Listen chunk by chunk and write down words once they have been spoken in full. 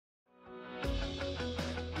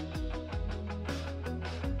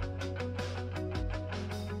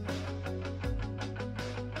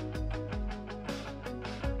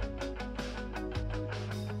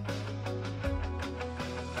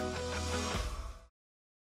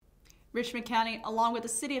Richmond County, along with the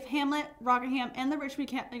City of Hamlet, Rockingham, and the Richmond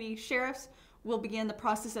County Sheriffs, will begin the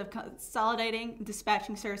process of consolidating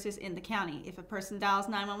dispatching services in the county. If a person dials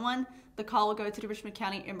 911, the call will go to the Richmond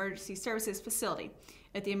County Emergency Services Facility.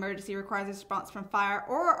 If the emergency requires a response from fire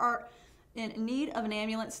or are in need of an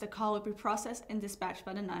ambulance, the call will be processed and dispatched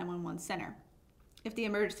by the 911 center. If the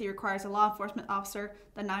emergency requires a law enforcement officer,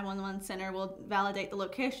 the 911 center will validate the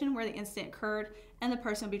location where the incident occurred, and the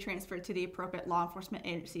person will be transferred to the appropriate law enforcement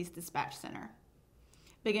agency's dispatch center.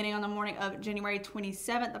 Beginning on the morning of January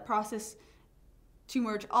 27th, the process to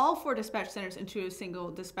merge all 4 dispatch centers into a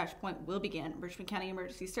single dispatch point will begin. Richmond County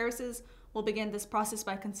Emergency Services will begin this process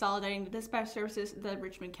by consolidating the dispatch services at the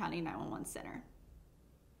Richmond County 911 Center.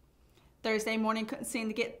 Thursday morning couldn't seem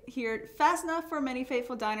to get here fast enough for many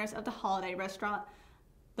faithful diners of the Holiday Restaurant.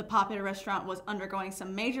 The popular restaurant was undergoing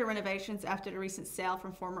some major renovations after the recent sale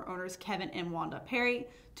from former owners Kevin and Wanda Perry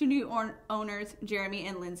to new owners Jeremy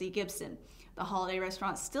and Lindsay Gibson. The Holiday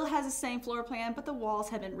Restaurant still has the same floor plan, but the walls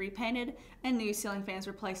have been repainted and new ceiling fans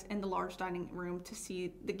replaced in the large dining room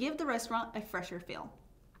to give the restaurant a fresher feel.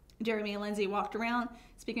 Jeremy and Lindsay walked around,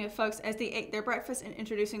 speaking with folks as they ate their breakfast and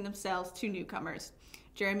introducing themselves to newcomers.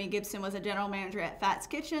 Jeremy Gibson was a general manager at Fat's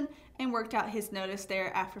Kitchen and worked out his notice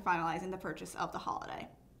there after finalizing the purchase of the Holiday.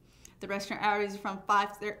 The restaurant hours are from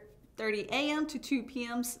 5:30 a.m. to 2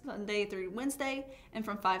 p.m. Sunday through Wednesday, and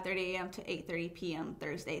from 5:30 a.m. to 8:30 p.m.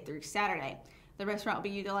 Thursday through Saturday. The restaurant will be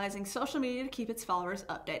utilizing social media to keep its followers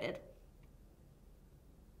updated.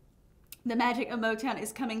 The Magic of Motown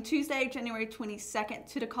is coming Tuesday, January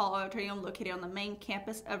 22nd to the Call Auditorium located on the main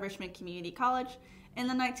campus of Richmond Community College. In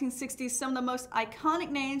the 1960s, some of the most iconic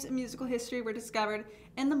names in musical history were discovered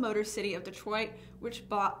in the Motor City of Detroit, which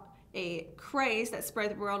brought a craze that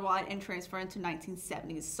spread worldwide and transferred into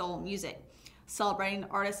 1970s soul music. Celebrating the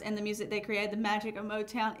artists and the music they created, The Magic of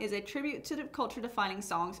Motown is a tribute to the culture-defining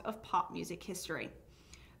songs of pop music history.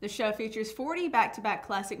 The show features 40 back-to-back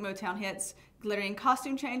classic Motown hits, glittering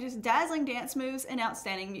costume changes, dazzling dance moves, and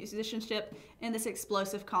outstanding musicianship in this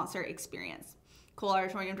explosive concert experience. Cole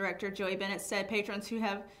Auditorium Director Joey Bennett said patrons who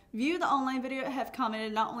have viewed the online video have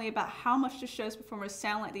commented not only about how much the show's performers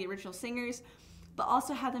sound like the original singers, but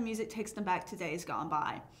also how the music takes them back to days gone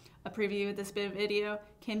by. A preview of this video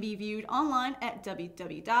can be viewed online at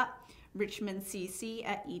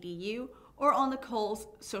www.richmondcc.edu or on the Cole's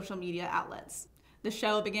social media outlets. The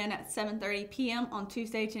show will begin at 7:30 p.m. on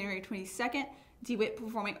Tuesday, January 22nd. DeWitt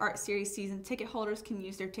Performing Arts Series season ticket holders can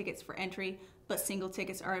use their tickets for entry, but single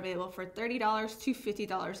tickets are available for $30 to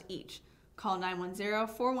 $50 each. Call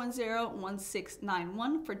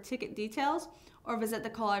 910-410-1691 for ticket details, or visit the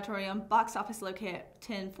Cole Auditorium box office located at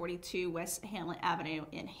 1042 West Hamlet Avenue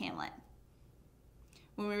in Hamlet.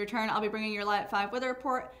 When we return, I'll be bringing your Live at 5 weather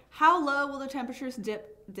report. How low will the temperatures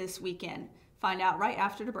dip this weekend? Find out right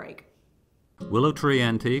after the break. Willow Tree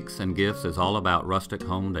Antiques and Gifts is all about rustic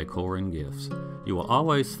home decor and gifts. You will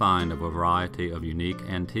always find a variety of unique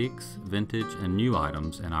antiques, vintage, and new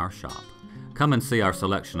items in our shop. Come and see our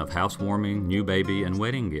selection of housewarming, new baby, and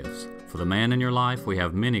wedding gifts. For the man in your life, we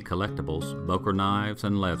have many collectibles, Boker knives,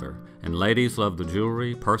 and leather. And ladies love the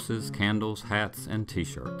jewelry, purses, candles, hats, and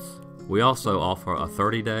t-shirts. We also offer a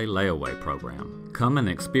 30-day layaway program. Come and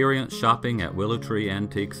experience shopping at Willow Tree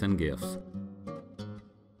Antiques and Gifts.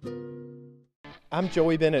 I'm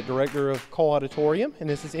Joey Bennett, Director of Cole Auditorium, and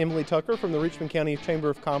this is Emily Tucker from the Richmond County Chamber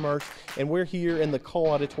of Commerce, and we're here in the Cole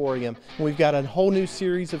Auditorium. We've got a whole new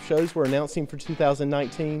series of shows we're announcing for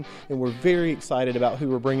 2019, and we're very excited about who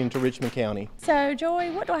we're bringing to Richmond County. So, Joey,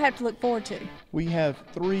 what do I have to look forward to? We have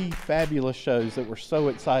 3 fabulous shows that we're so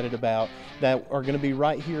excited about that are going to be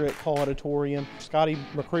right here at Cole Auditorium. Scotty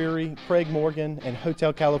McCreery, Craig Morgan, and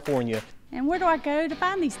Hotel California. And where do I go to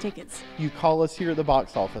find these tickets? You call us here at the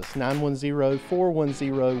box office,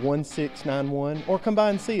 910-410-1691, or come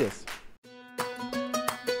by and see us.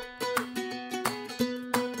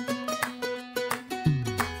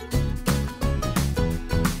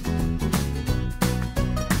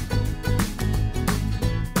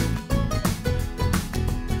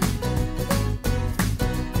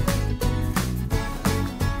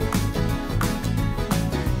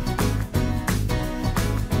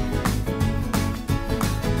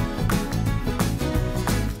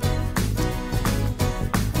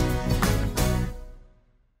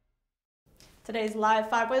 Today's Live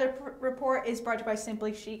 5 weather report is brought to you by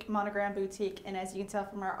Simply Chic Monogram Boutique, and as you can tell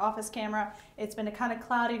from our office camera, it's been a kind of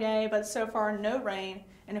cloudy day, but so far no rain,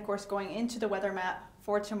 and of course going into the weather map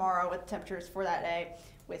for tomorrow with temperatures for that day,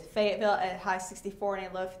 with Fayetteville at high 64 and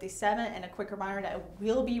a low 57, and a quick reminder that it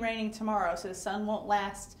will be raining tomorrow, so the sun won't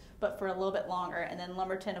last but for a little bit longer. And then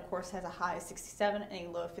Lumberton, of course, has a high 67 and a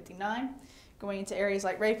low 59. Going into areas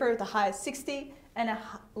like Rayford, the high is 60 and a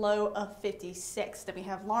low of 56. Then we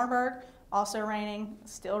have Laurinburg, also raining,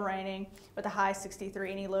 still raining, with a high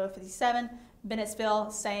 63 and a low of 57.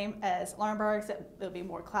 Bennettsville, same as Laurinburg, except it'll be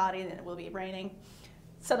more cloudy than it will be raining.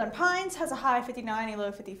 Southern Pines has a high of 59 and a low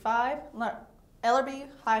of 55. Ellerby,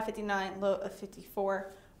 high of 59, low of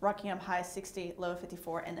 54. Rockingham, high 60, low of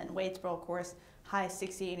 54. And then Wadesboro, of course, high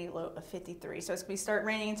 60 and a low of 53. So it's going to start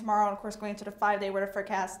raining tomorrow, and of course going to the 5-day weather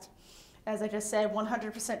forecast. As I just said,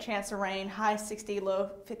 100% chance of rain, high 60,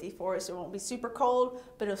 low 54, so it won't be super cold,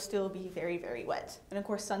 but it'll still be very, very wet. And of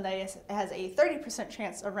course Sunday has a 30%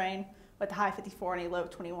 chance of rain with a high 54 and a low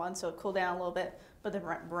of 21, so it'll cool down a little bit, but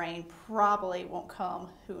the rain probably won't come.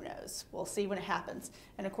 Who knows? We'll see when it happens.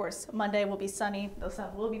 And of course Monday will be sunny, the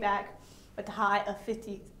sun will be back with the high of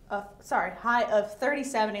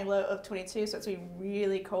 37 and a low of 22, so it's going to be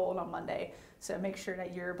really cold on Monday. So make sure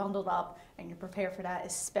that you're bundled up and you're prepared for that,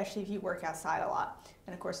 especially if you work outside a lot.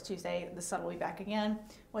 And of course, Tuesday, the sun will be back again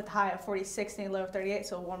with a high of 46 and a low of 38,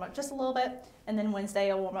 so it'll warm up just a little bit. And then Wednesday,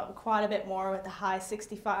 it'll warm up quite a bit more with a high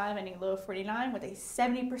 65 and a low of 49 with a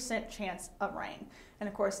 70% chance of rain. And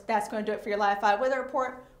of course, that's going to do it for your Live 5 weather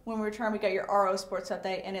report. When we return, we got your RO Sports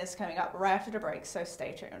Update, and it's coming up right after the break, so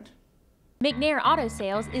stay tuned. McNair Auto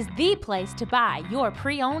Sales is the place to buy your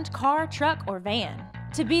pre-owned car, truck, or van.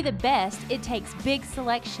 To be the best, it takes big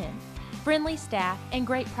selection, friendly staff, and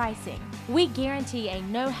great pricing. We guarantee a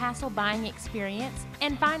no-hassle buying experience,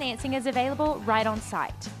 and financing is available right on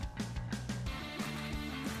site.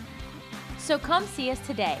 So come see us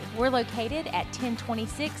today. We're located at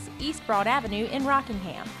 1026 East Broad Avenue in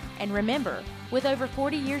Rockingham. And remember, with over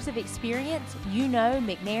 40 years of experience, you know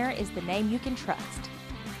McNair is the name you can trust.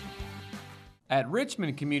 At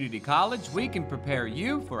Richmond Community College, we can prepare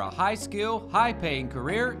you for a high-skill, high-paying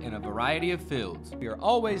career in a variety of fields. We are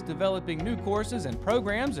always developing new courses and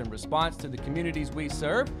programs in response to the communities we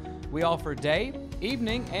serve. We offer day,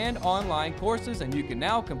 evening, and online courses, and you can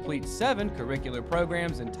now complete 7 curricular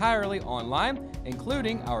programs entirely online,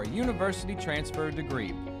 including our university transfer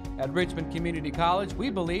degree. At Richmond Community College, we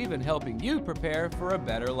believe in helping you prepare for a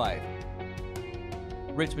better life.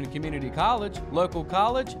 Richmond Community College, local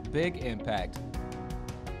college, big impact.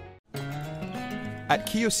 At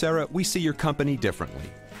Kyocera, we see your company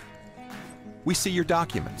differently. We see your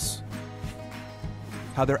documents,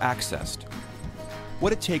 how they're accessed,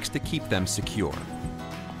 what it takes to keep them secure,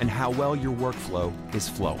 and how well your workflow is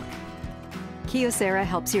flowing. Kyocera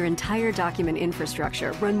helps your entire document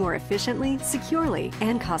infrastructure run more efficiently, securely,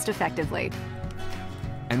 and cost-effectively.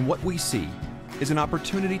 And what we see is an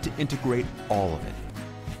opportunity to integrate all of it.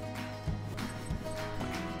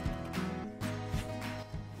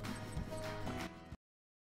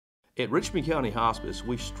 At Richmond County Hospice,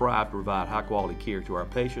 we strive to provide high-quality care to our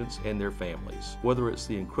patients and their families. Whether it's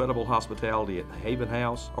the incredible hospitality at the Haven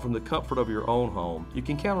House or from the comfort of your own home, you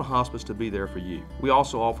can count on hospice to be there for you. We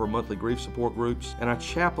also offer monthly grief support groups, and our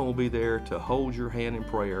chaplain will be there to hold your hand in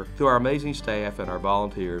prayer. Through our amazing staff and our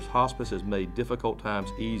volunteers, hospice has made difficult times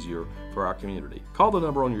easier for our community. Call the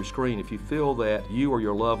number on your screen if you feel that you or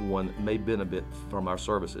your loved one may benefit from our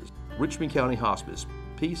services. Richmond County Hospice.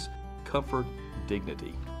 Peace, comfort,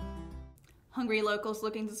 dignity. Hungry locals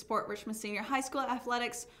looking to support Richmond Senior High School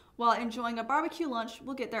athletics while enjoying a barbecue lunch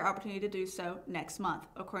will get their opportunity to do so next month.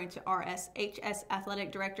 According to RSHS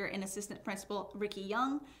Athletic Director and Assistant Principal Ricky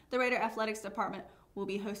Young, the Raider Athletics Department will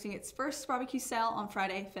be hosting its first barbecue sale on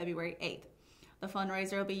Friday, February 8th. The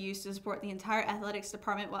fundraiser will be used to support the entire athletics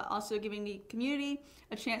department while also giving the community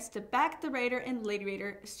a chance to back the Raider and Lady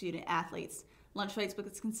Raider student athletes. Lunch plates will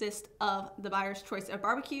consist of the buyer's choice of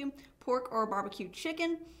barbecue, pork or barbecue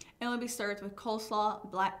chicken, and will be served with coleslaw,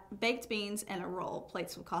 baked beans, and a roll.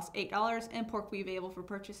 Plates will cost $8, and pork will be available for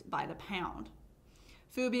purchase by the pound.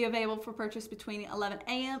 Food will be available for purchase between 11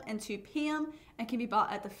 a.m. and 2 p.m. and can be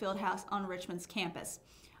bought at the Field House on Richmond's campus.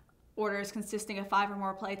 Orders consisting of 5 or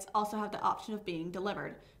more plates also have the option of being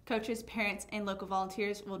delivered. Coaches, parents, and local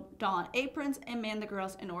volunteers will don aprons and man the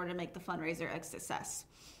grills in order to make the fundraiser a success.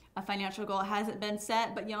 A financial goal hasn't been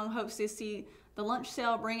set, but Young hopes to see the lunch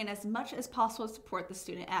sale bring in as much as possible to support the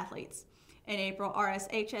student athletes. In April,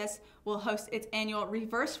 RSHS will host its annual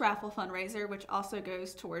reverse raffle fundraiser, which also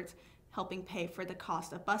goes towards helping pay for the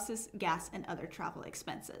cost of buses, gas, and other travel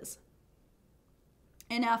expenses.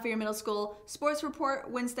 And now for your middle school sports report.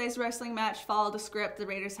 Wednesday's wrestling match followed the script the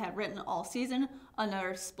Raiders had written all season,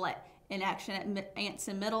 another split. In action at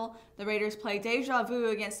Anson Middle, the Raiders play deja vu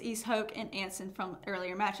against East Hoke and Anson from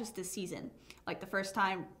earlier matches this season. Like the first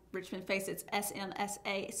time Richmond faced its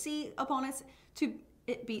SMSAC opponents,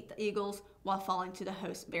 it beat the Eagles while falling to the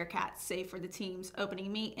host Bearcats, save for the team's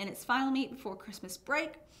opening meet and its final meet before Christmas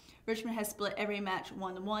break. Richmond has split every match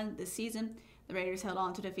 1-1 this season. The Raiders held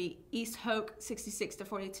on to defeat East Hoke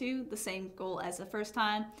 66-42, the same goal as the first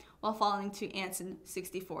time, while falling to Anson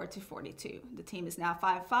 64-42. The team is now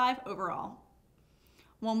 5-5 overall.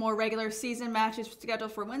 One more regular season match is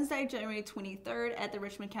scheduled for Wednesday, January 23rd at the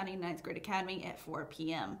Richmond County 9th Grade Academy at 4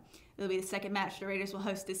 p.m. It will be the second match the Raiders will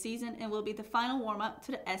host this season and will be the final warm-up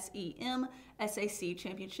to the SEM SAC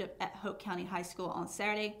Championship at Hoke County High School on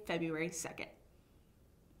Saturday, February 2nd.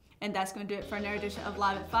 And that's going to do it for another edition of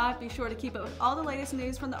Live at 5. Be sure to keep up with all the latest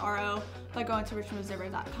news from the RO by going to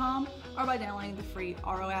richmondobserver.com or by downloading the free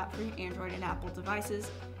RO app for your Android and Apple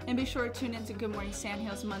devices. And be sure to tune in to Good Morning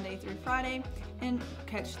Sandhills Monday through Friday and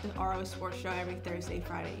catch the RO Sports Show every Thursday,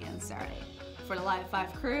 Friday, and Saturday. For the Live at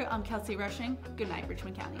 5 crew, I'm Kelsey Rushing. Good night,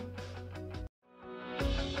 Richmond County.